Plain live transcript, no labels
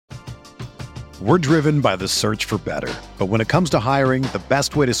We're driven by the search for better. But when it comes to hiring, the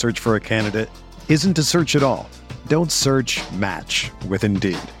best way to search for a candidate isn't to search at all. Don't search, match with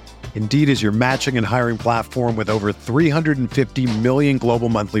Indeed. Indeed is your matching and hiring platform with over 350 million global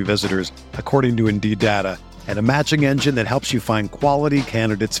monthly visitors, according to Indeed data, and a matching engine that helps you find quality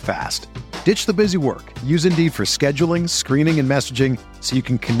candidates fast. Ditch the busy work. Use Indeed for scheduling, screening, and messaging so you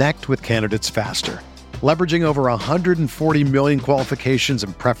can connect with candidates faster. Leveraging over 140 million qualifications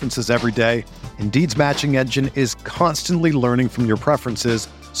and preferences every day, Indeed's matching engine is constantly learning from your preferences,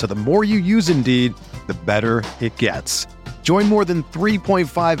 so the more you use Indeed, the better it gets. Join more than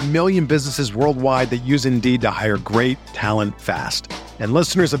 3.5 million businesses worldwide that use Indeed to hire great talent fast. And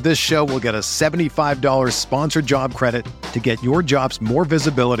listeners of this show will get a $75 sponsored job credit to get your jobs more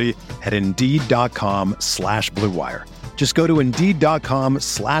visibility at Indeed.com/Blue Wire. Just go to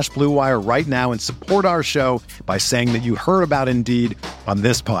Indeed.com/Blue Wire right now and support our show by saying that you heard about Indeed on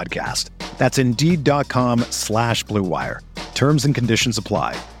this podcast. That's Indeed.com/Blue Wire. Terms and conditions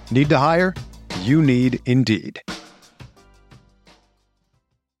apply. Need to hire? You need Indeed.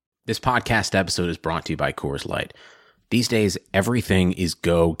 This podcast episode is brought to you by Coors Light. These days, everything is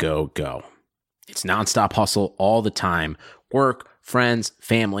go, go, go. It's nonstop hustle all the time. Work, friends,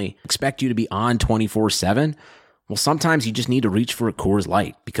 family expect you to be on 24/7. Well, sometimes you just need to reach for a Coors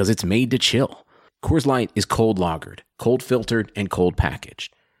Light because it's made to chill. Coors Light is cold lagered, cold filtered, and cold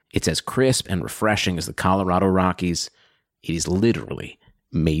packaged. It's as crisp and refreshing as the Colorado Rockies. It is literally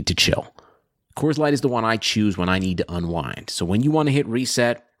made to chill. Coors Light is the one I choose when I need to unwind. So when you want to hit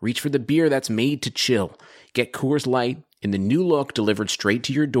reset, reach for the beer that's made to chill. Get Coors Light in the new look delivered straight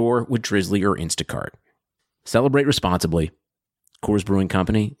to your door with Drizzly or Instacart. Celebrate responsibly. Coors Brewing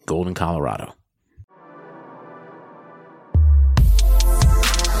Company, Golden, Colorado.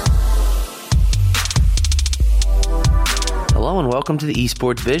 Hello and welcome to the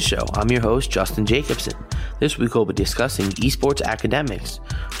Esports Biz Show. I'm your host, Justin Jacobson. This week we'll be discussing esports academics.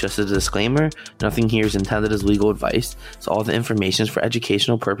 Just as a disclaimer, nothing here is intended as legal advice, so all the information is for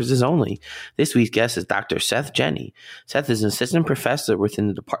educational purposes only. This week's guest is Dr. Seth Jenny. Seth is an assistant professor within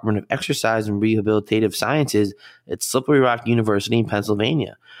the Department of Exercise and Rehabilitative Sciences at Slippery Rock University in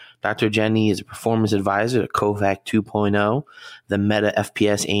Pennsylvania. Dr. Jenny is a performance advisor at Kovac 2.0, the Meta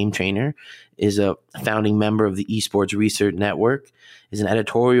FPS AIM trainer, is a founding member of the Esports Research Network, is an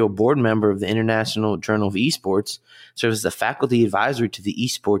editorial board member of the International Journal of Esports, serves as a faculty advisor to the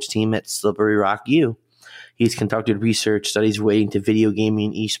esports team at Slippery Rock U. He's conducted research studies relating to video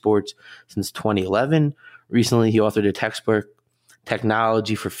gaming and esports since 2011. Recently, he authored a textbook,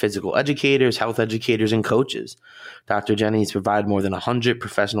 Technology for Physical Educators, Health Educators, and Coaches. Dr. Jenny has provided more than 100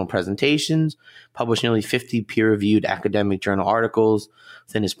 professional presentations, published nearly 50 peer-reviewed academic journal articles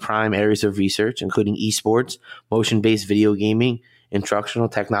within his prime areas of research, including esports, motion-based video gaming, instructional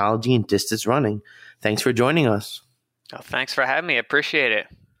technology, and distance running. Thanks for joining us. Oh, thanks for having me. I appreciate it.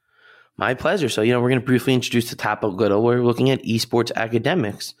 My pleasure. So, we're going to briefly introduce the topic. We're looking at esports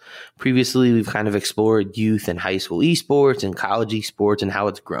academics. Previously, we've kind of explored youth and high school esports and college esports and how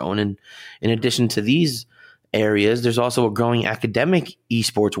it's grown. And in addition to these areas, there's also a growing academic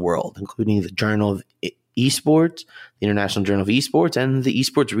esports world, including the Journal of Esports, the International Journal of Esports, and the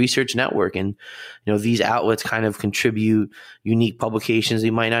Esports Research Network. And, these outlets kind of contribute unique publications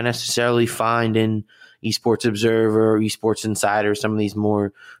you might not necessarily find in Esports Observer, Esports Insider, some of these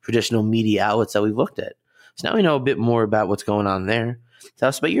more traditional media outlets that we've looked at. So now we know a bit more about what's going on there. Tell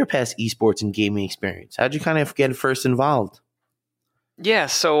us about your past esports and gaming experience. How'd you kind of get first involved? Yeah,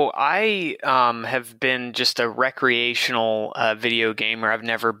 so I have been just a recreational video gamer. I've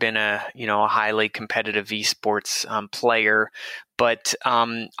never been a highly competitive esports player, but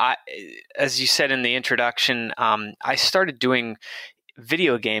as you said in the introduction, I started doing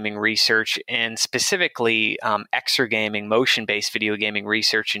video gaming research and specifically exergaming, motion-based video gaming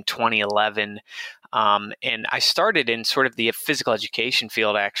research in 2011. And I started in sort of the physical education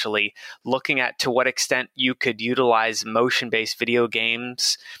field, actually, looking at to what extent you could utilize motion-based video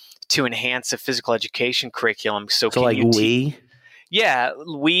games to enhance a physical education curriculum. So like Wii? Yeah,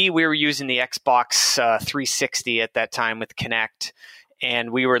 we were using the Xbox 360 at that time with Kinect.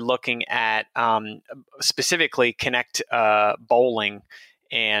 And we were looking at specifically Kinect bowling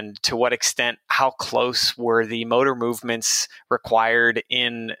and to what extent, how close were the motor movements required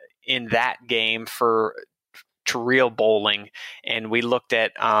in that game to real bowling. And we looked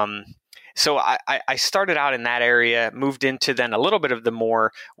at so I started out in that area, moved into then a little bit of the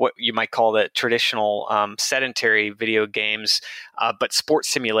more what you might call the traditional sedentary video games, but sports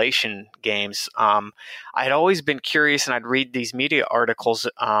simulation games. I had always been curious, and I'd read these media articles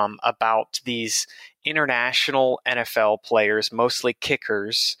about these international NFL players, mostly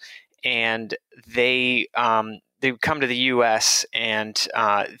kickers, and they would come to the U.S. and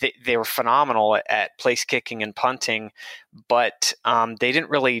they were phenomenal at place kicking and punting, but they didn't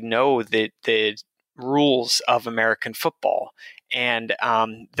really know the rules of American football. And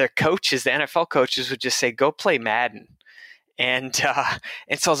their coaches, the NFL coaches, would just say, "Go play Madden." And so I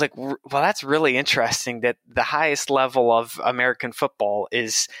was like, well, that's really interesting that the highest level of American football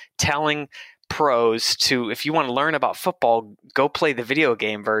is telling pros to, if you want to learn about football, go play the video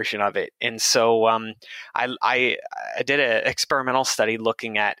game version of it. And so I did an experimental study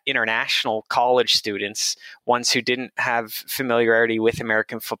looking at international college students, ones who didn't have familiarity with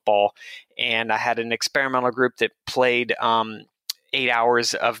American football. And I had an experimental group that played 8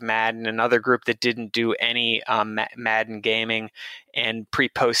 hours of Madden, another group that didn't do any Madden gaming, and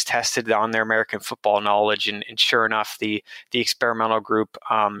pre-post tested on their American football knowledge. And sure enough, the experimental group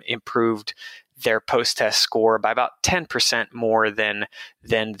improved their post-test score by about 10% more than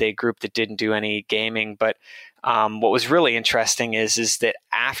the group that didn't do any gaming. But what was really interesting is that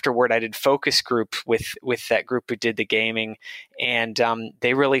afterward I did focus group with that group who did the gaming, and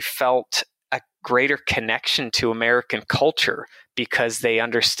they really felt a greater connection to American culture because they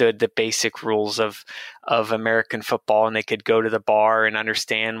understood the basic rules of American football, and they could go to the bar and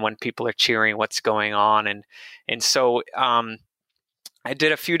understand when people are cheering what's going on. And so I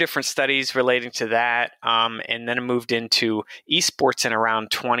did a few different studies relating to that, and then I moved into esports in around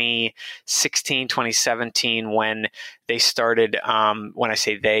 2016, 2017, when they started, when I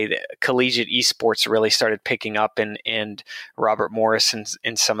say the collegiate esports really started picking up, and Robert Morris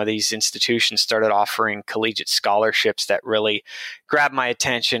and some of these institutions started offering collegiate scholarships that really grabbed my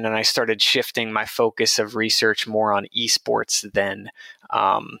attention, and I started shifting my focus of research more on esports than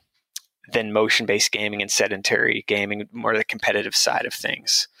motion-based gaming and sedentary gaming, more the competitive side of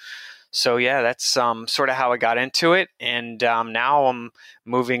things. So yeah, that's sort of how I got into it. And now I'm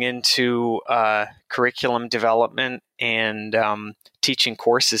moving into curriculum development and teaching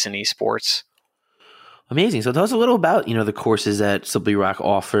courses in esports. Amazing. So tell us a little about, the courses that Slippery Rock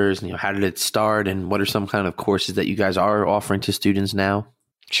offers, how did it start, and what are some kind of courses that you guys are offering to students now?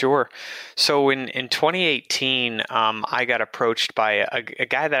 Sure. So in 2018, I got approached by a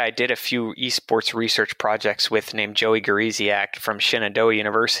guy that I did a few esports research projects with named Joey Gariziak from Shenandoah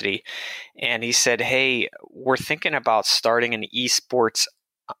University. And he said, "Hey, we're thinking about starting an esports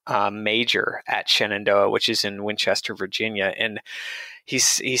major at Shenandoah, which is in Winchester, Virginia." And he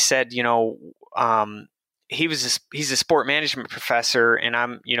said, he's a sport management professor, and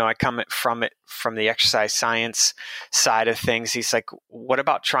I come from the exercise science side of things. He's like, "What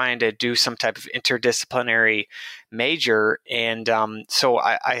about trying to do some type of interdisciplinary major?" And so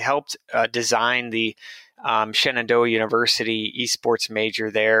I helped design the Shenandoah University esports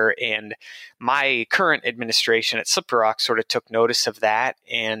major there, and my current administration at Slippery Rock sort of took notice of that.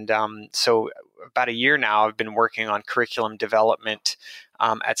 And so about a year now, I've been working on curriculum development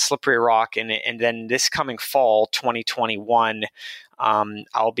at Slippery Rock, and then this coming fall, 2021,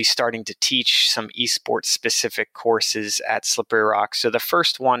 I'll be starting to teach some esports specific courses at Slippery Rock. So the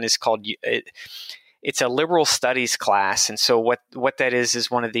first one is called it's a liberal studies class, and so what that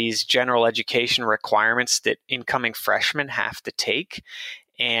is one of these general education requirements that incoming freshmen have to take.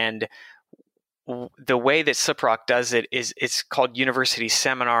 And the way that Slippery Rock does it is it's called University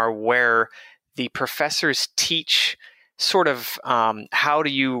Seminar, where the professors teach sort of how do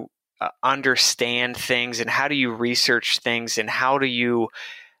you understand things, and how do you research things, and how do you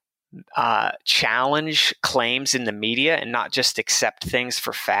challenge claims in the media and not just accept things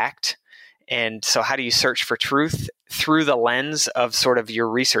for fact. And so how do you search for truth through the lens of sort of your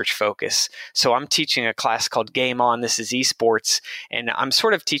research focus? So I'm teaching a class called Game On, this is esports, and I'm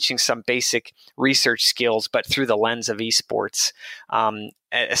sort of teaching some basic research skills, but through the lens of esports.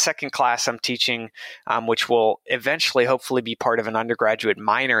 A second class I'm teaching, which will eventually hopefully be part of an undergraduate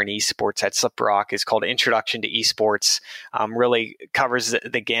minor in esports at Slippery Rock, is called Introduction to Esports. Really covers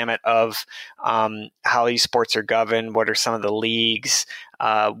the gamut of how esports are governed, what are some of the leagues,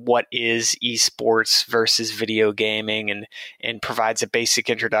 what is esports versus video gaming, and provides a basic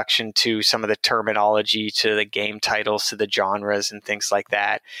introduction to some of the terminology, to the game titles, to the genres and things like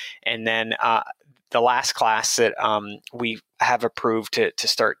that. And then the last class that we have approved to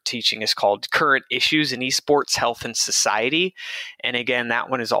start teaching is called Current Issues in Esports, Health and Society. And again, that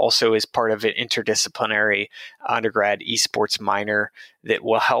one is also as part of an interdisciplinary undergrad esports minor that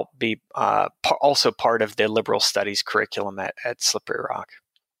will help be also part of the liberal studies curriculum at Slippery Rock.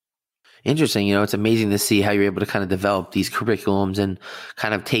 Interesting. It's amazing to see how you're able to kind of develop these curriculums and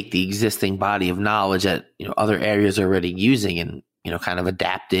kind of take the existing body of knowledge that, other areas are already using and, kind of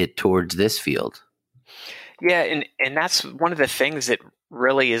adapt it towards this field. Yeah, and that's one of the things that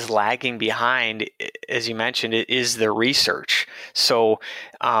really is lagging behind, as you mentioned, it is the research. So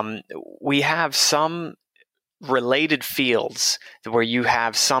we have some related fields where you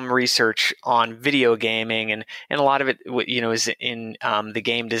have some research on video gaming, and a lot of it, is in the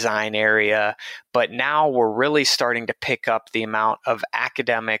game design area. But now we're really starting to pick up the amount of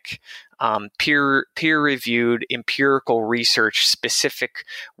academic, peer-reviewed empirical research specific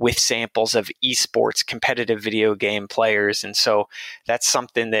with samples of esports, competitive video game players. And so that's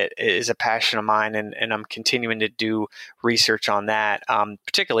something that is a passion of mine, and I'm continuing to do research on that,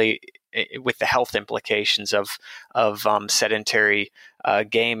 particularly with the health implications of sedentary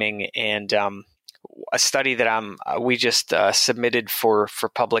gaming. And a study that we just submitted for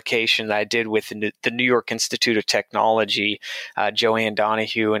publication that I did with the New York Institute of Technology, Joanne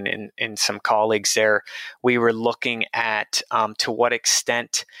Donahue and some colleagues there. We were looking at to what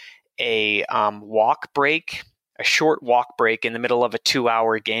extent a short walk break in the middle of a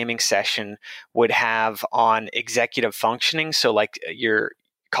 2-hour gaming session would have on executive functioning. So like your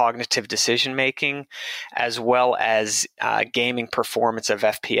cognitive decision making, as well as gaming performance of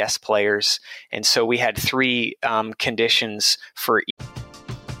FPS players. And so we had 3 conditions for.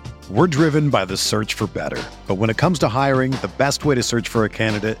 We're driven by the search for better. But when it comes to hiring, the best way to search for a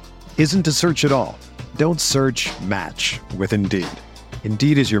candidate isn't to search at all. Don't search, match with Indeed.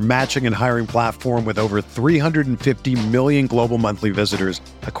 Indeed is your matching and hiring platform with over 350 million global monthly visitors,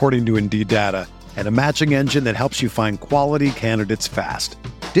 according to Indeed data, and a matching engine that helps you find quality candidates fast.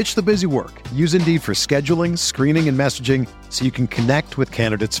 Ditch the busy work. Use Indeed for scheduling, screening, and messaging so you can connect with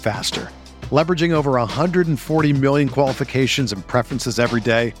candidates faster. Leveraging over 140 million qualifications and preferences every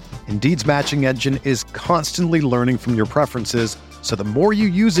day, Indeed's matching engine is constantly learning from your preferences, so the more you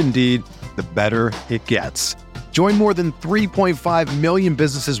use Indeed, the better it gets. Join more than 3.5 million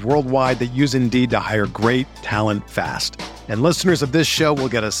businesses worldwide that use Indeed to hire great talent fast. And listeners of this show will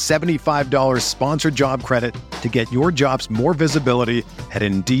get a $75 sponsored job credit to get your jobs more visibility at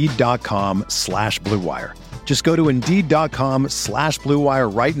Indeed.com/Blue Wire. Just go to Indeed.com/Blue Wire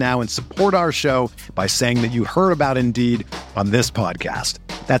right now and support our show by saying that you heard about Indeed on this podcast.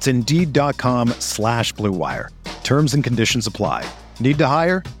 That's Indeed.com/Blue Wire. Terms and conditions apply. Need to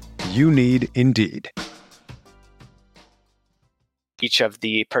hire? You need Indeed. Each of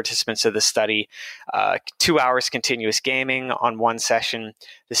the participants of the study 2 hours continuous gaming on one session.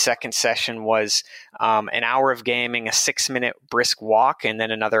 The second session was an hour of gaming, a 6-minute brisk walk, and then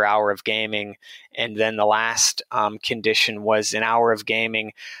another hour of gaming. And then the last condition was an hour of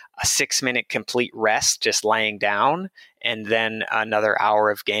gaming, a 6-minute complete rest, just laying down, and then another hour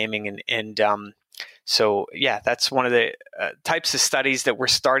of gaming. So, yeah, that's one of the types of studies that we're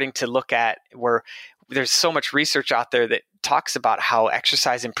starting to look at, where there's so much research out there that talks about how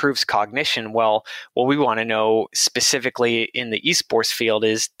exercise improves cognition. Well, what we want to know specifically in the esports field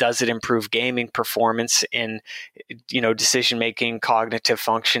is, does it improve gaming performance in, decision-making, cognitive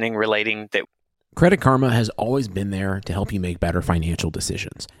functioning relating that. Credit Karma has always been there to help you make better financial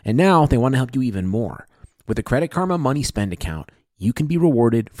decisions. And now they want to help you even more. With the Credit Karma Money Spend account, you can be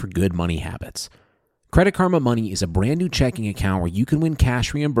rewarded for good money habits. Credit Karma Money is a brand new checking account where you can win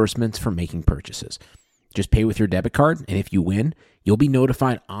cash reimbursements for making purchases. Just pay with your debit card, and if you win, you'll be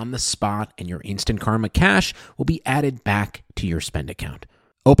notified on the spot, and your Instant Karma cash will be added back to your spend account.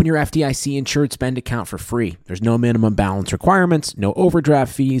 Open your FDIC-insured spend account for free. There's no minimum balance requirements, no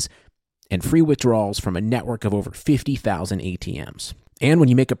overdraft fees, and free withdrawals from a network of over 50,000 ATMs. And when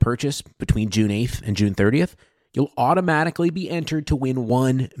you make a purchase between June 8th and June 30th, you'll automatically be entered to win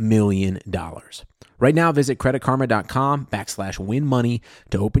 $1 million. Right now, visit creditkarma.com/winmoney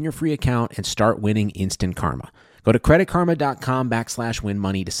to open your free account and start winning instant karma. Go to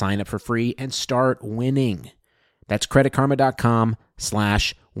creditkarma.com/winmoney to sign up for free and start winning. That's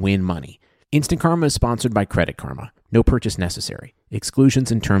creditkarma.com/winmoney. Instant Karma is sponsored by Credit Karma. No purchase necessary.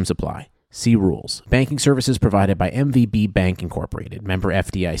 Exclusions and terms apply. See rules. Banking services provided by MVB Bank Incorporated. Member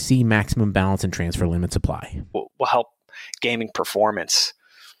FDIC. Maximum balance and transfer limits apply. Will help gaming performance.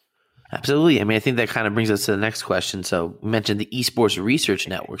 Absolutely. I mean, I think that kind of brings us to the next question. So we mentioned the Esports Research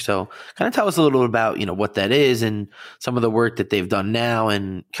Network. So kind of tell us a little bit about, what that is and some of the work that they've done now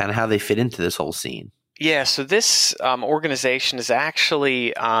and kind of how they fit into this whole scene. Yeah, so this organization is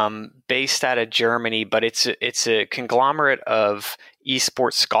actually based out of Germany, but it's a conglomerate of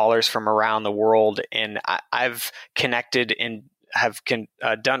esports scholars from around the world, and I've connected and have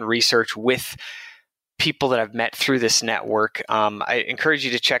done research with people that I've met through this network. I encourage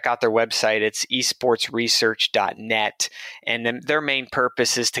you to check out their website. It's esportsresearch.net. And then their main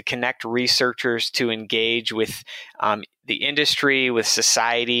purpose is to connect researchers to engage with the industry, with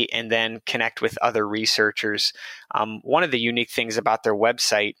society, and then connect with other researchers. One of the unique things about their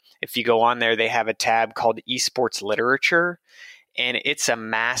website, if you go on there, they have a tab called Esports Literature, and it's a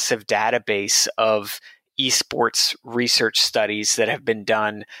massive database of esports research studies that have been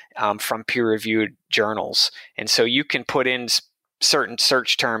done from peer-reviewed journals. And so you can put in certain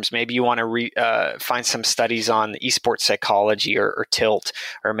search terms. Maybe you want to find some studies on esports psychology or tilt,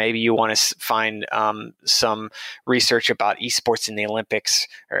 or maybe you want to find some research about esports in the Olympics,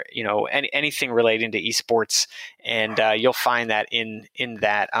 or anything relating to esports, and you'll find that in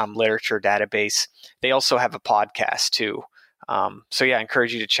that literature database. They also have a podcast too. So I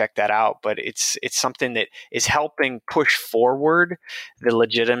encourage you to check that out. But it's something that is helping push forward the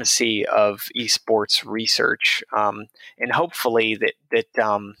legitimacy of esports research, and hopefully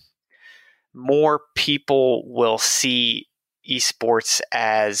that more people will see esports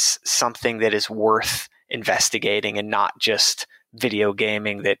as something that is worth investigating, and not just video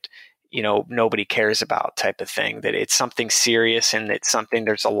gaming that nobody cares about type of thing, that it's something serious and it's something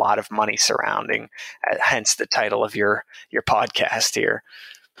there's a lot of money surrounding, hence the title of your podcast here.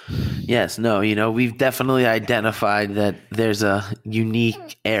 Yes, no, we've definitely identified that there's a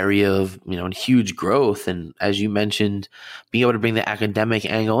unique area of, huge growth. And as you mentioned, being able to bring the academic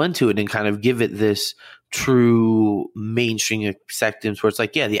angle into it and kind of give it this true mainstream acceptance where it's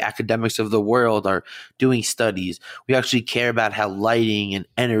like, yeah, the academics of the world are doing studies. We actually care about how lighting and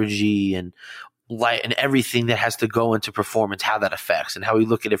energy and light and everything that has to go into performance, how that affects, and how we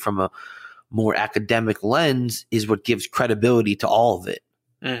look at it from a more academic lens is what gives credibility to all of it.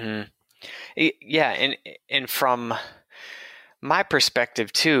 Mm-hmm. Yeah, and from my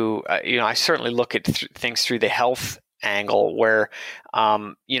perspective too, I certainly look at things through the health angle, where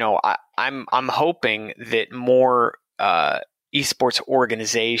I'm hoping that more esports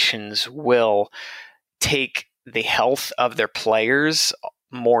organizations will take the health of their players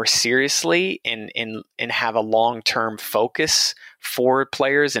more seriously and have a long-term focus for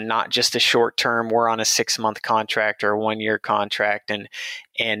players, and not just a short-term, we're on a 6-month contract or a 1-year contract and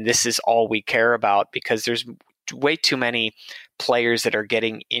this is all we care about, because there's way too many players that are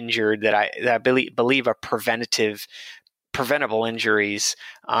getting injured that I believe are preventable injuries,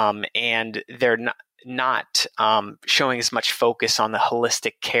 and they're not showing as much focus on the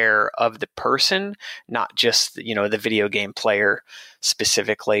holistic care of the person, not just the video game player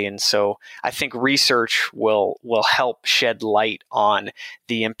specifically. And so I think research will help shed light on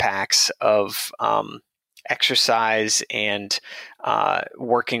the impacts of exercise and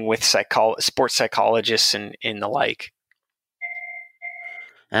working with sports psychologists and the like.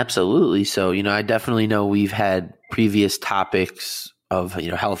 Absolutely. So, I definitely know we've had previous topics of,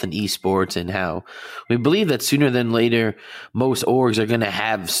 health and esports, and how we believe that sooner than later, most orgs are going to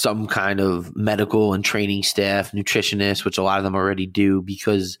have some kind of medical and training staff, nutritionists, which a lot of them already do,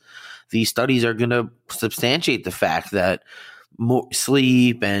 because these studies are going to substantiate the fact that more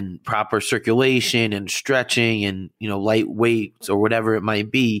sleep and proper circulation and stretching and, light weights or whatever it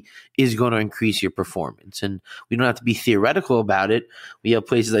might be is going to increase your performance. And we don't have to be theoretical about it. We have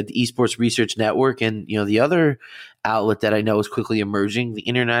places like the Esports Research Network and, the other outlet that I know is quickly emerging, the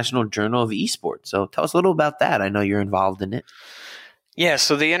International Journal of Esports. So tell us a little about that. I know you're involved in it. Yeah,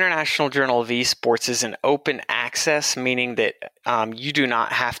 so the International Journal of Esports is an open access, meaning that you do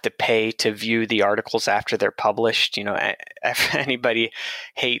not have to pay to view the articles after they're published. If anybody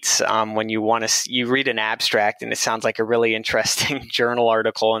hates when you read an abstract and it sounds like a really interesting journal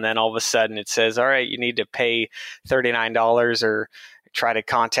article, and then all of a sudden it says, all right, you need to pay $39 or try to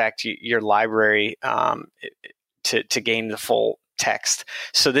contact your library to gain the full text.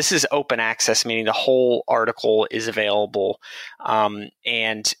 So this is open access, meaning the whole article is available,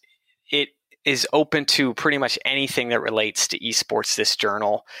 and it is open to pretty much anything that relates to esports, this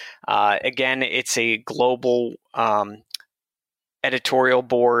journal. Again, it's a global editorial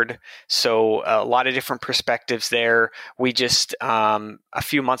board, so a lot of different perspectives there. We just a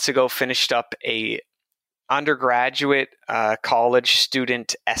few months ago finished up a undergraduate college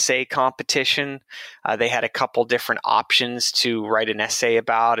student essay competition. They had a couple different options to write an essay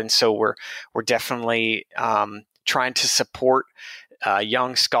about, and so we're definitely trying to support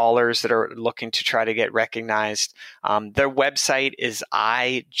young scholars that are looking to try to get recognized. Their website is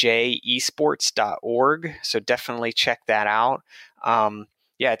ijesports.org, so definitely check that out.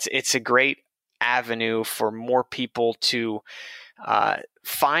 It's a great avenue for more people to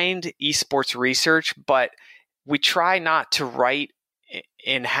find esports research, but we try not to write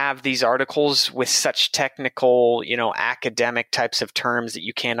and have these articles with such technical, academic types of terms that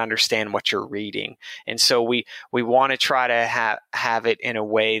you can't understand what you're reading. And so we want to try to have it in a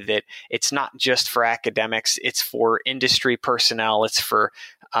way that it's not just for academics, it's for industry personnel, it's for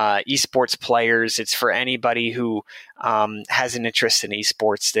esports players, it's for anybody who has an interest in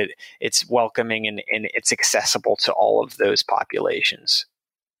esports, that it's welcoming and it's accessible to all of those populations.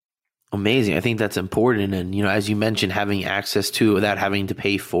 Amazing. I think that's important. And, as you mentioned, having access to without having to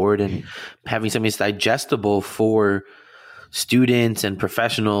pay for it and having something that's digestible for students and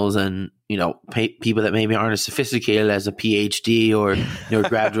professionals and, people that maybe aren't as sophisticated as a PhD or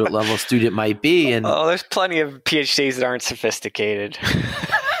graduate level student might be. And there's plenty of PhDs that aren't sophisticated.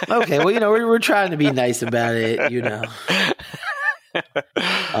 Okay. Well, we're trying to be nice about it,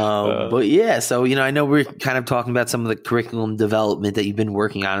 But yeah, so, I know we're kind of talking about some of the curriculum development that you've been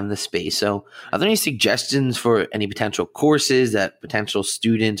working on in this space. So are there any suggestions for any potential courses that potential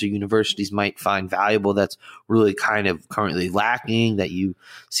students or universities might find valuable that's really kind of currently lacking that you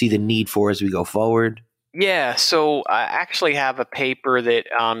see the need for as we go forward? Yeah, so I actually have a paper that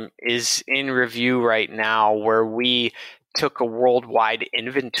is in review right now where we took a worldwide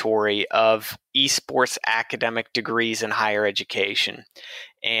inventory of esports academic degrees in higher education.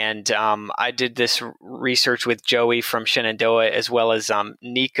 And I did this research with Joey from Shenandoah, as well as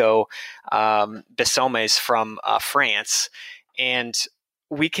Nico Bessomes from France. And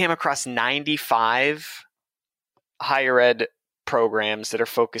we came across 95 higher ed programs that are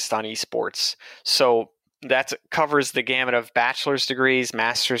focused on esports. So that covers the gamut of bachelor's degrees,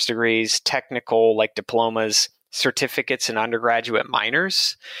 master's degrees, technical like diplomas, certificates, and undergraduate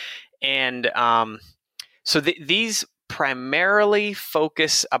minors. And so these primarily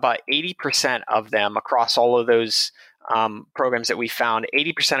focus, about 80% of them across all of those programs that we found,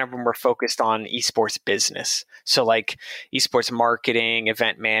 80% of them were focused on esports business. So like esports marketing,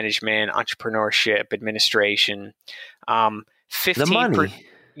 event management, entrepreneurship, administration. 15 the money.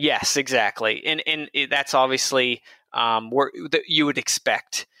 Yes, exactly. And that's obviously where you would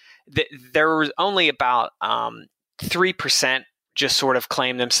expect. There was only about 3% just sort of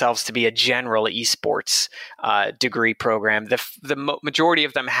claim themselves to be a general esports degree program. The majority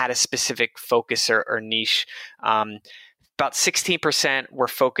of them had a specific focus or niche. About 16% were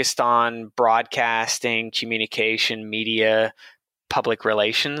focused on broadcasting, communication, media, public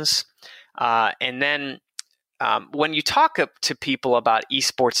relations. And then when you talk to people about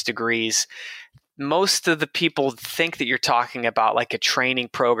esports degrees, most of the people think that you're talking about like a training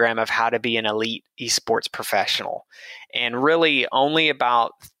program of how to be an elite esports professional. And really only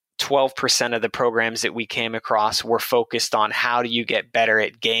about 12% of the programs that we came across were focused on how do you get better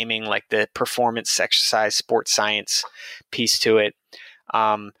at gaming, like the performance, exercise, sports science piece to it.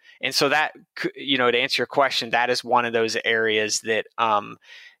 And so that, to answer your question, that is one of those areas that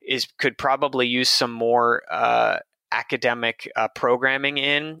could probably use some more academic programming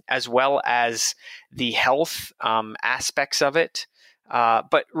in, as well as the health aspects of it.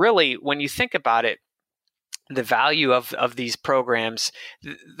 But really, when you think about it, the value of these programs,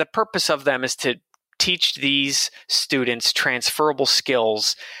 the purpose of them is to teach these students transferable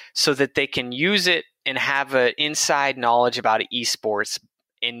skills so that they can use it and have an inside knowledge about esports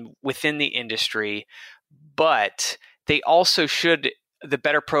within the industry. But they also the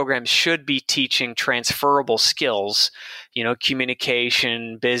better programs should be teaching transferable skills,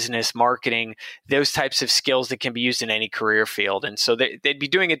 communication, business, marketing, those types of skills that can be used in any career field. And so they'd be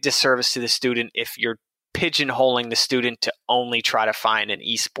doing a disservice to the student if you're pigeonholing the student to only try to find an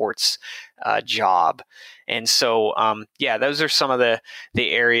esports job. And so, those are some of the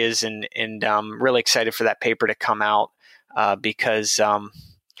areas, and I'm really excited for that paper to come out because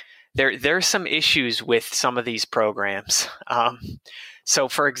there are some issues with some of these programs. So,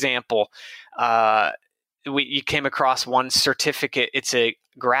 for example, you came across one certificate. It's a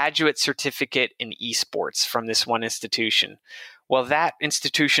graduate certificate in esports from this one institution. Well, that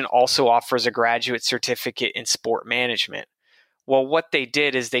institution also offers a graduate certificate in sport management. Well, what they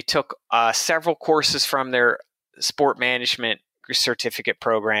did is they took several courses from their sport management certificate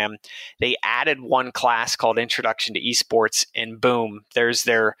program. They added one class called Introduction to Esports, and boom, there's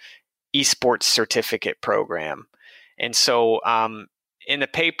their esports certificate program. And so in the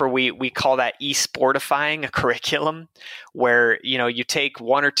paper, we call that esportifying a curriculum, where you take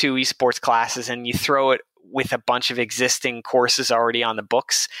one or two esports classes and you throw it with a bunch of existing courses already on the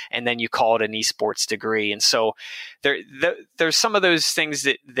books, and then you call it an esports degree. And so there's some of those things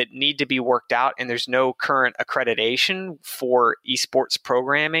that need to be worked out, and there's no current accreditation for esports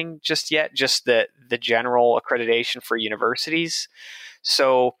programming just yet, just the general accreditation for universities.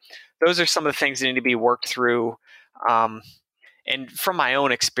 So those are some of the things that need to be worked through. And from my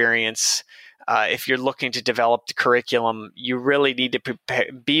own experience, if you're looking to develop the curriculum, you really need to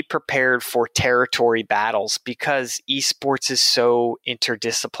be prepared for territory battles because esports is so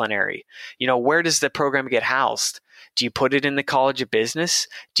interdisciplinary. Where does the program get housed? Do you put it in the College of Business?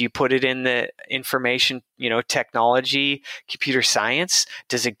 Do you put it in the information, technology, computer science?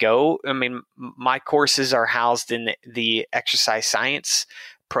 Does it go? I mean, my courses are housed in the exercise science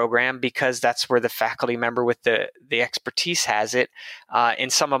program because that's where the faculty member with the expertise has it.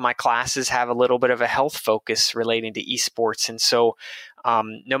 And some of my classes have a little bit of a health focus relating to esports. And so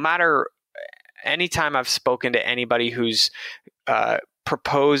no matter, anytime I've spoken to anybody who's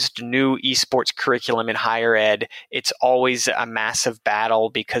proposed new esports curriculum in higher ed, it's always a massive battle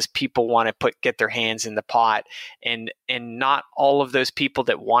because people want to get their hands in the pot, and not all of those people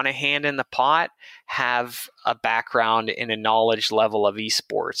that want a hand in the pot have a background in a knowledge level of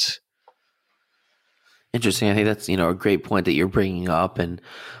esports. Interesting. I think that's, a great point that you're bringing up. And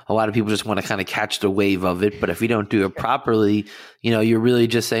a lot of people just want to kind of catch the wave of it. But if you don't do it properly, you're really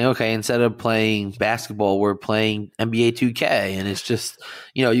just saying, okay, instead of playing basketball, we're playing NBA 2K. And it's just,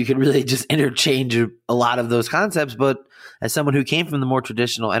 you could really just interchange a lot of those concepts. But as someone who came from the more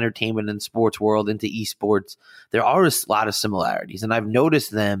traditional entertainment and sports world into esports, there are a lot of similarities, and I've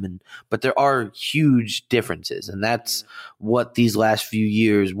noticed them, but there are huge differences. And that's what these last few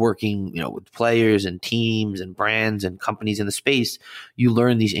years working, with players and teams and brands and companies in the space, you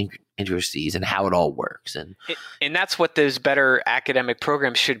learn these intricacies and how it all works. And that's what those better academic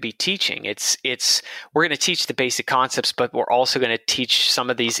programs should be teaching. We're going to teach the basic concepts, but we're also going to teach some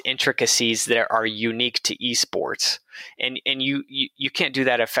of these intricacies that are unique to esports. And you can't do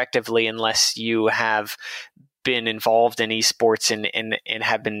that effectively unless you have been involved in esports and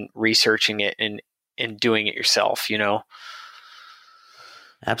have been researching it and doing it yourself,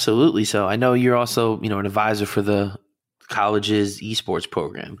 Absolutely. So I know you're also, an advisor for the college's esports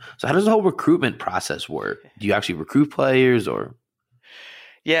program. So how does the whole recruitment process work? Do you actually recruit players or?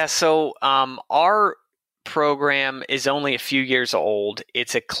 Yeah. So our program is only a few years old.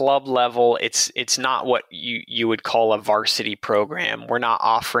 It's a club level. It's not what you would call a varsity program. We're not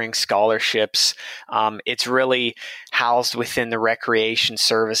offering scholarships. It's really housed within the recreation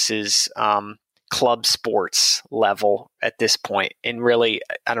services club sports level at this point. And really,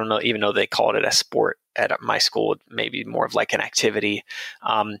 I don't know, even though they called it a sport at my school, maybe more of like an activity.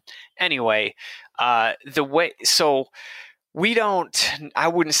 Anyway, I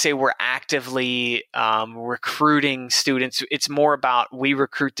wouldn't say we're actively recruiting students. It's more about we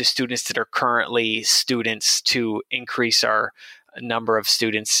recruit the students that are currently students to increase our number of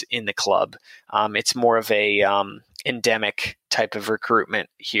students in the club. It's more of a endemic type of recruitment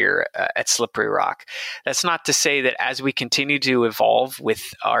here at Slippery Rock. That's not to say that as we continue to evolve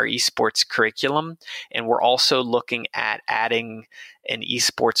with our esports curriculum, and we're also looking at adding an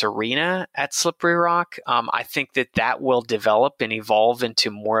esports arena at Slippery Rock, I think that will develop and evolve into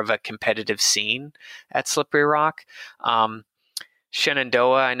more of a competitive scene at Slippery Rock.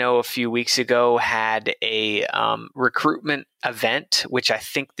 Shenandoah, I know a few weeks ago, had a recruitment event, which I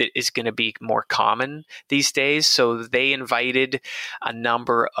think that is going to be more common these days. So they invited a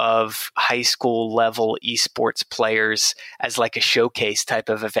number of high school level esports players as like a showcase type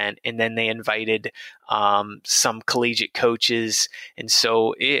of event. And then they invited some collegiate coaches. And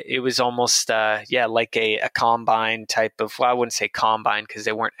so it was almost, like a combine type of, well, I wouldn't say combine because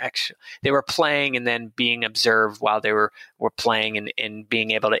they weren't actually, they were playing and then being observed while they were playing and being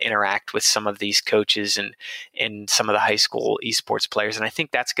able to interact with some of these coaches and some of the high school esports players. And I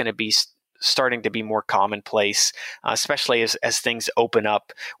think that's going to be starting to be more commonplace, especially as things open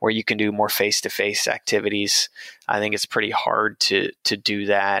up where you can do more face-to-face activities. I think it's pretty hard to do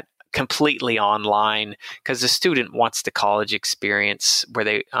that completely online because the student wants the college experience where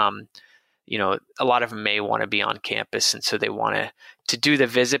they, a lot of them may want to be on campus. And so they want to do the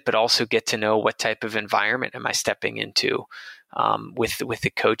visit, but also get to know what type of environment am I stepping into with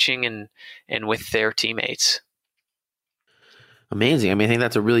the coaching and with their teammates. Amazing. I mean, I think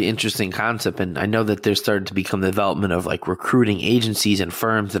that's a really interesting concept. And I know that there's started to become the development of like recruiting agencies and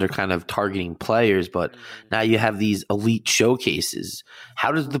firms that are kind of targeting players. But now you have these elite showcases.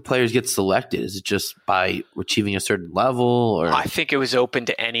 How does the players get selected? Is it just by achieving a certain level? Or I think it was open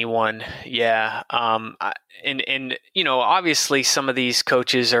to anyone. Yeah. And obviously some of these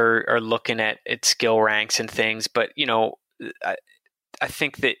coaches are looking at skill ranks and things. But, I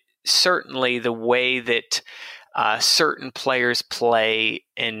think that certainly the way that certain players play,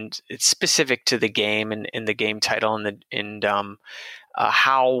 and it's specific to the game and the game title and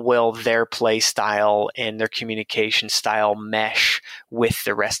how will their play style and their communication style mesh with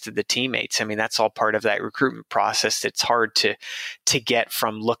the rest of the teammates? I mean, that's all part of that recruitment process. That's hard to get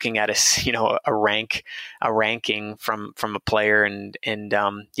from looking at a ranking from a player, and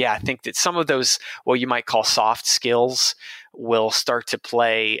I think that some of those, what you might call soft skills, will start to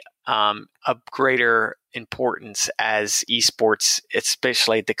play a greater importance as esports,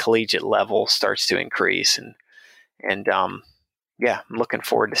 especially at the collegiate level, starts to increase. And I'm looking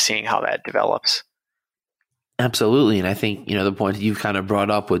forward to seeing how that develops. Absolutely. And I think, the point that you've kind of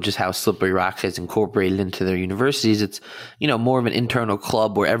brought up with just how Slippery Rock has incorporated into their universities, it's, more of an internal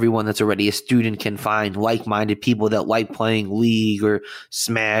club where everyone that's already a student can find like-minded people that like playing League or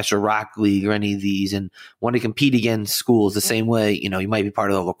Smash or Rock League or any of these and want to compete against schools the same way, you might be part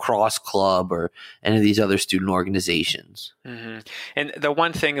of a lacrosse club or any of these other student organizations. Mm-hmm. And the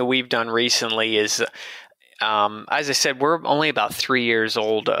one thing that we've done recently is, as I said, we're only about 3 years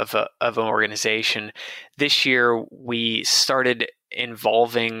old of an organization. This year, we started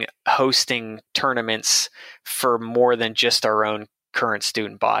involving hosting tournaments for more than just our own current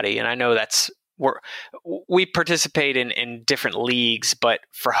student body. And I know we participate in different leagues, but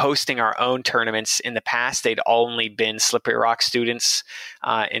for hosting our own tournaments in the past, they'd only been Slippery Rock students.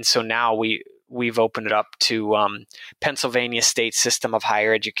 And so now we've opened it up to Pennsylvania State System of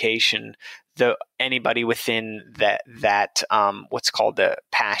Higher Education. Anybody within that what's called the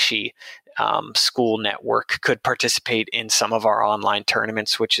PASHE school network could participate in some of our online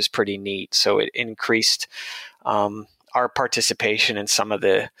tournaments, which is pretty neat. So it increased our participation in some of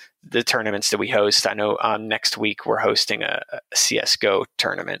the tournaments that we host. I know next week we're hosting a CSGO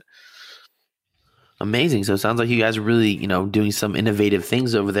tournament. Amazing. So it sounds like you guys are really, doing some innovative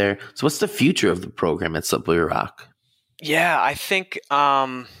things over there. So what's the future of the program at Slippery Rock? Yeah, I think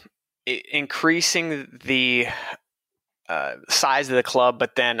increasing the size of the club,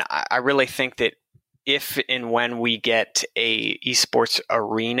 but then I really think that if and when we get a esports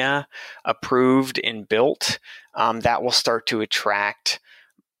arena approved and built, that will start to attract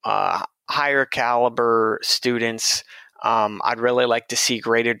higher caliber students. I'd really like to see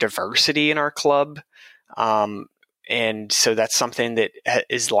greater diversity in our club. And so that's something that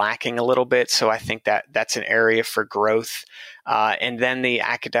is lacking a little bit. So I think that's an area for growth. And then the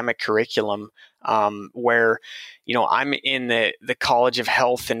academic curriculum, where, I'm in the College of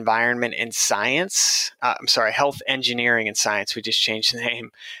Health, Environment, and Science. Health, Engineering, and Science. We just changed the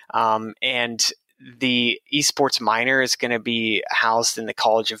name. And the esports minor is going to be housed in the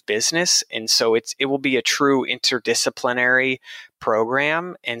College of Business. And so it will be a true interdisciplinary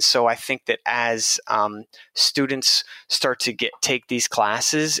program. And so I think that as students start to take these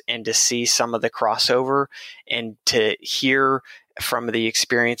classes and to see some of the crossover and to hear from the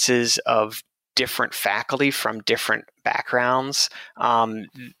experiences of different faculty from different backgrounds,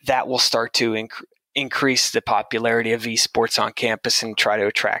 that will start to increase the popularity of esports on campus and try to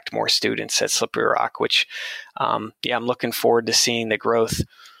attract more students at Slippery Rock, which, I'm looking forward to seeing the growth.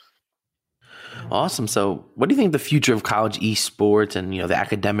 Awesome. So what do you think the future of college esports and, the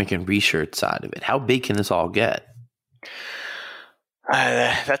academic and research side of it? How big can this all get?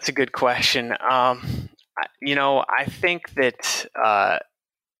 That's a good question. I think that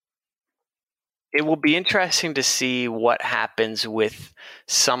it will be interesting to see what happens with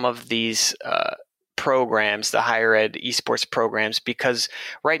some of these programs, the higher ed esports programs, because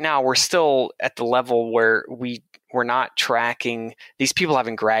right now we're still at the level where we're not tracking, these people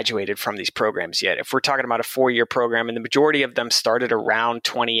haven't graduated from these programs yet. If we're talking about a 4-year program, and the majority of them started around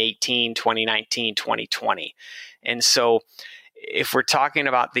 2018, 2019, 2020. And so if we're talking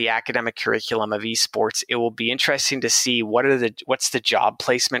about the academic curriculum of esports, it will be interesting to see what's the job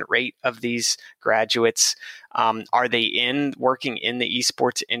placement rate of these graduates. Are they working in the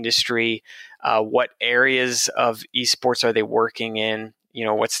esports industry? What areas of esports are they working in?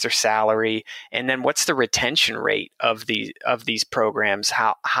 What's their salary? And then what's the retention rate of these programs?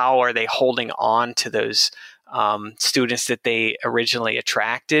 How are they holding on to those students that they originally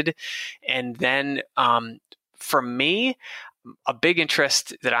attracted? And then for me, a big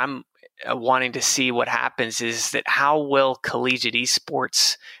interest that I'm wanting to see what happens is that how will collegiate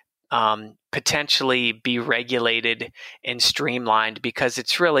esports potentially be regulated and streamlined, because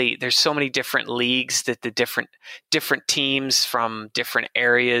it's really, there's so many different leagues that the different teams from different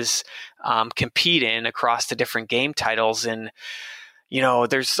areas compete in across the different game titles. And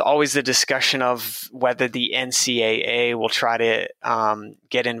there's always the discussion of whether the NCAA will try to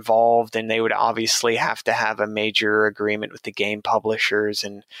get involved, and they would obviously have to have a major agreement with the game publishers.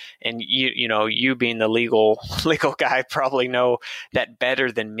 And you being the legal guy probably know that better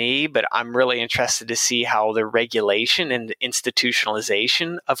than me, but I'm really interested to see how the regulation and the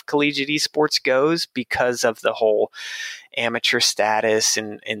institutionalization of collegiate esports goes because of the whole amateur status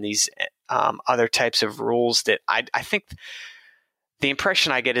and these other types of rules that I think. The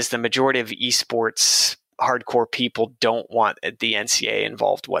impression I get is the majority of esports hardcore people don't want the NCAA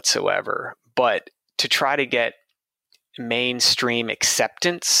involved whatsoever. But to try to get mainstream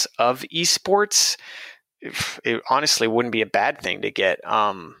acceptance of esports, it honestly wouldn't be a bad thing to get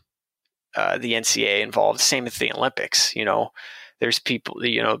the NCAA involved. Same with the Olympics. There's people,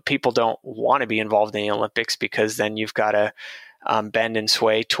 people don't want to be involved in the Olympics because then you've got to bend and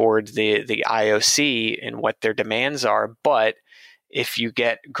sway towards the IOC and what their demands are. But if you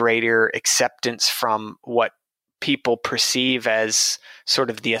get greater acceptance from what people perceive as sort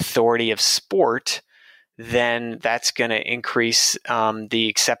of the authority of sport, then that's going to increase the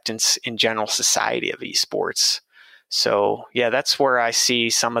acceptance in general society of esports. So, yeah, that's where I see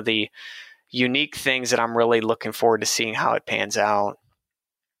some of the unique things that I'm really looking forward to seeing how it pans out.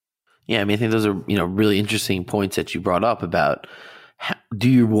 Yeah, I mean, I think those are, really interesting points that you brought up about do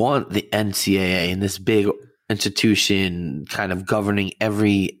you want the NCAA and this big institution kind of governing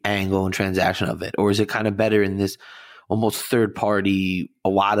every angle and transaction of it? Or is it kind of better in this almost third party? A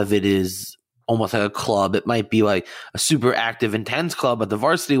lot of it is almost like a club. It might be like a super active, intense club at the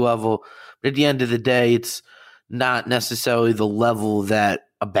varsity level, but at the end of the day, it's not necessarily the level that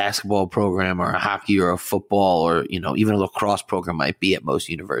a basketball program or a hockey or a football or, even a lacrosse program might be at most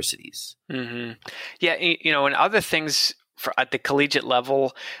universities. Mm-hmm. Yeah. And other things at the collegiate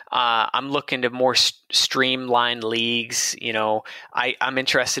level, I'm looking to more streamlined leagues. I'm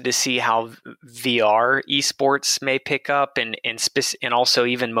interested to see how VR esports may pick up and also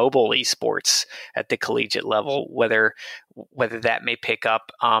even mobile esports at the collegiate level, whether that may pick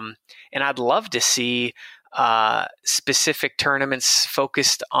up. And I'd love to see specific tournaments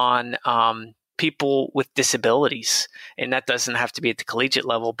focused on people with disabilities, and that doesn't have to be at the collegiate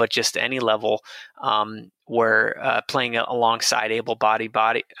level, but just any level where playing alongside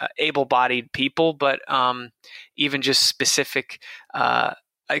able-bodied people, but even just specific.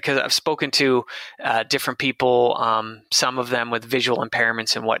 Because I've spoken to different people, some of them with visual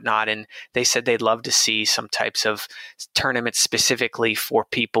impairments and whatnot, and they said they'd love to see some types of tournaments specifically for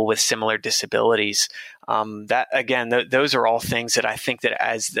people with similar disabilities. Those are all things that I think that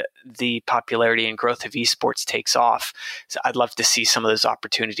as the popularity and growth of esports takes off, so I'd love to see some of those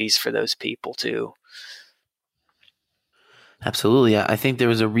opportunities for those people too. Absolutely. I think there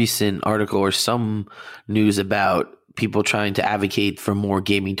was a recent article or some news about people trying to advocate for more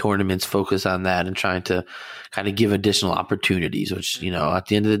gaming tournaments, focus on that, and trying to kind of give additional opportunities, which, at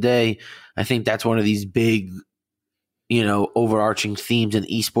the end of the day, I think that's one of these big, overarching themes in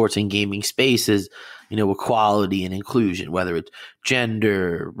esports and gaming spaces, equality and inclusion, whether it's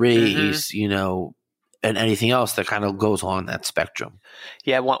gender, race, and anything else that kind of goes along that spectrum.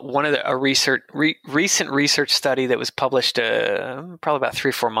 Yeah, one of the recent research study that was published probably about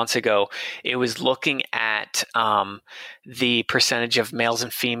 3-4 months ago, it was looking at the percentage of males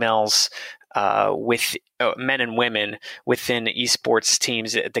and females with men and women within esports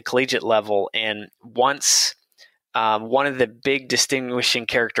teams at the collegiate level. And once one of the big distinguishing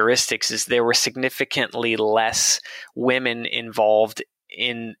characteristics is there were significantly less women involved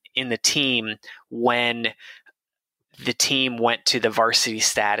in the team when the team went to the varsity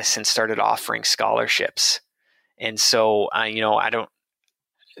status and started offering scholarships. And so,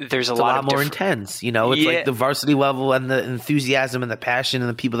 there's a lot more intense, it's like the varsity level and the enthusiasm and the passion and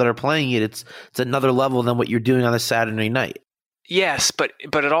the people that are playing it. It's another level than what you're doing on a Saturday night. Yes. But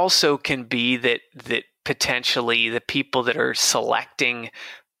it also can be that potentially the people that are selecting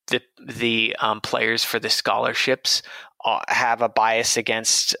the players for the scholarships have a bias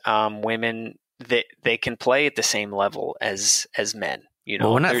against women that they can play at the same level as men.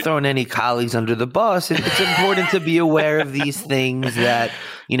 Well, we're not throwing any colleagues under the bus. It's important to be aware of these things that,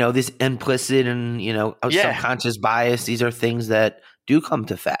 this implicit and, subconscious bias. These are things that do come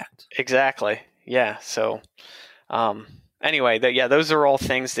to fact. Exactly. Yeah. So, anyway, those are all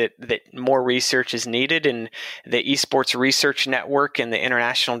things that more research is needed, and the Esports Research Network and the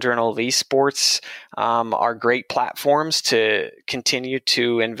International Journal of Esports are great platforms to continue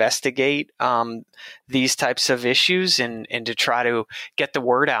to investigate these types of issues and to try to get the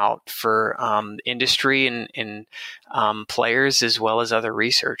word out for industry and players as well as other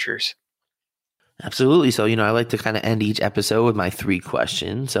researchers. Absolutely. So, I like to kind of end each episode with my 3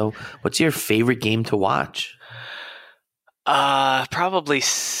 questions. So what's your favorite game to watch? Probably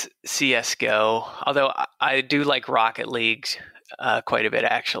CSGO, although I do like Rocket League quite a bit,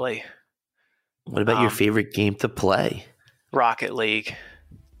 actually. What about your favorite game to play? Rocket League.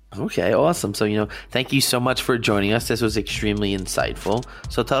 Okay, awesome. So, thank you so much for joining us. This was extremely insightful.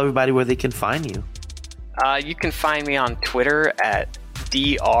 So tell everybody where they can find you. You can find me on Twitter at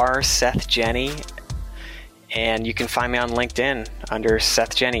DrSethJenny, and you can find me on LinkedIn under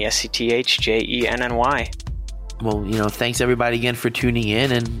Seth Jenny, SethJenny. Well, thanks everybody again for tuning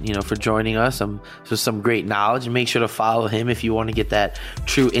in and, for joining us. For some great knowledge, and make sure to follow him if you want to get that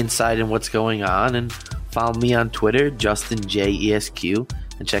true insight in what's going on, and follow me on Twitter, JustinJESQ,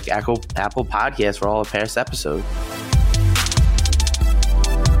 and check Apple Podcasts for all the past episodes.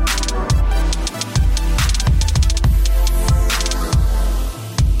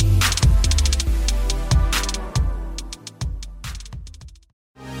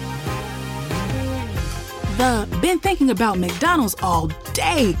 Been thinking about McDonald's all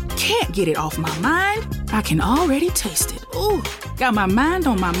day. Can't get it off my mind. I can already taste it. Ooh, got my mind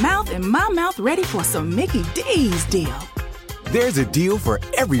on my mouth and my mouth ready for some Mickey D's deal. There's a deal for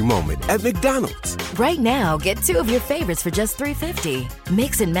every moment at McDonald's. Right now, get 2 of your favorites for just $3.50.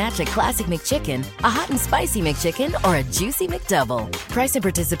 Mix and match a classic McChicken, a hot and spicy McChicken, or a juicy McDouble. Price and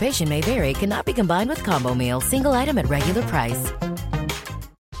participation may vary. Cannot be combined with combo meal. Single item at regular price.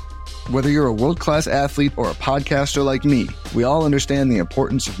 Whether you're a world-class athlete or a podcaster like me, we all understand the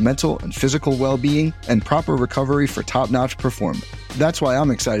importance of mental and physical well-being and proper recovery for top-notch performance. That's why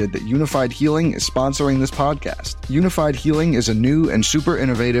I'm excited that Unified Healing is sponsoring this podcast. Unified Healing is a new and super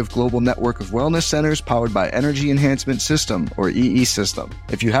innovative global network of wellness centers powered by Energy Enhancement System, or EE System.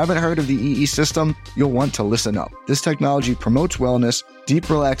 If you haven't heard of the EE System, you'll want to listen up. This technology promotes wellness, deep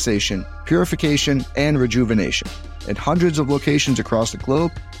relaxation, purification, and rejuvenation. In hundreds of locations across the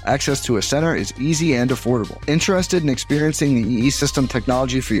globe, access to a center is easy and affordable. Interested in experiencing the EE System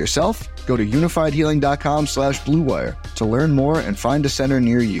technology for yourself? Go to unifiedhealing.com/bluewire to learn more and find a center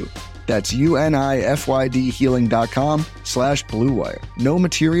near you. That's unifydhealing.com/bluewire. No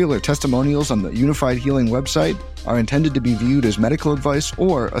material or testimonials on the Unified Healing website are intended to be viewed as medical advice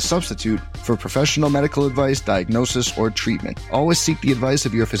or a substitute for professional medical advice, diagnosis, or treatment. Always seek the advice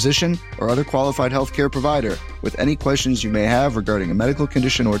of your physician or other qualified healthcare provider with any questions you may have regarding a medical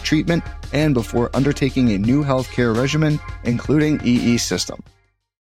condition or treatment, and before undertaking a new healthcare regimen, including EE System.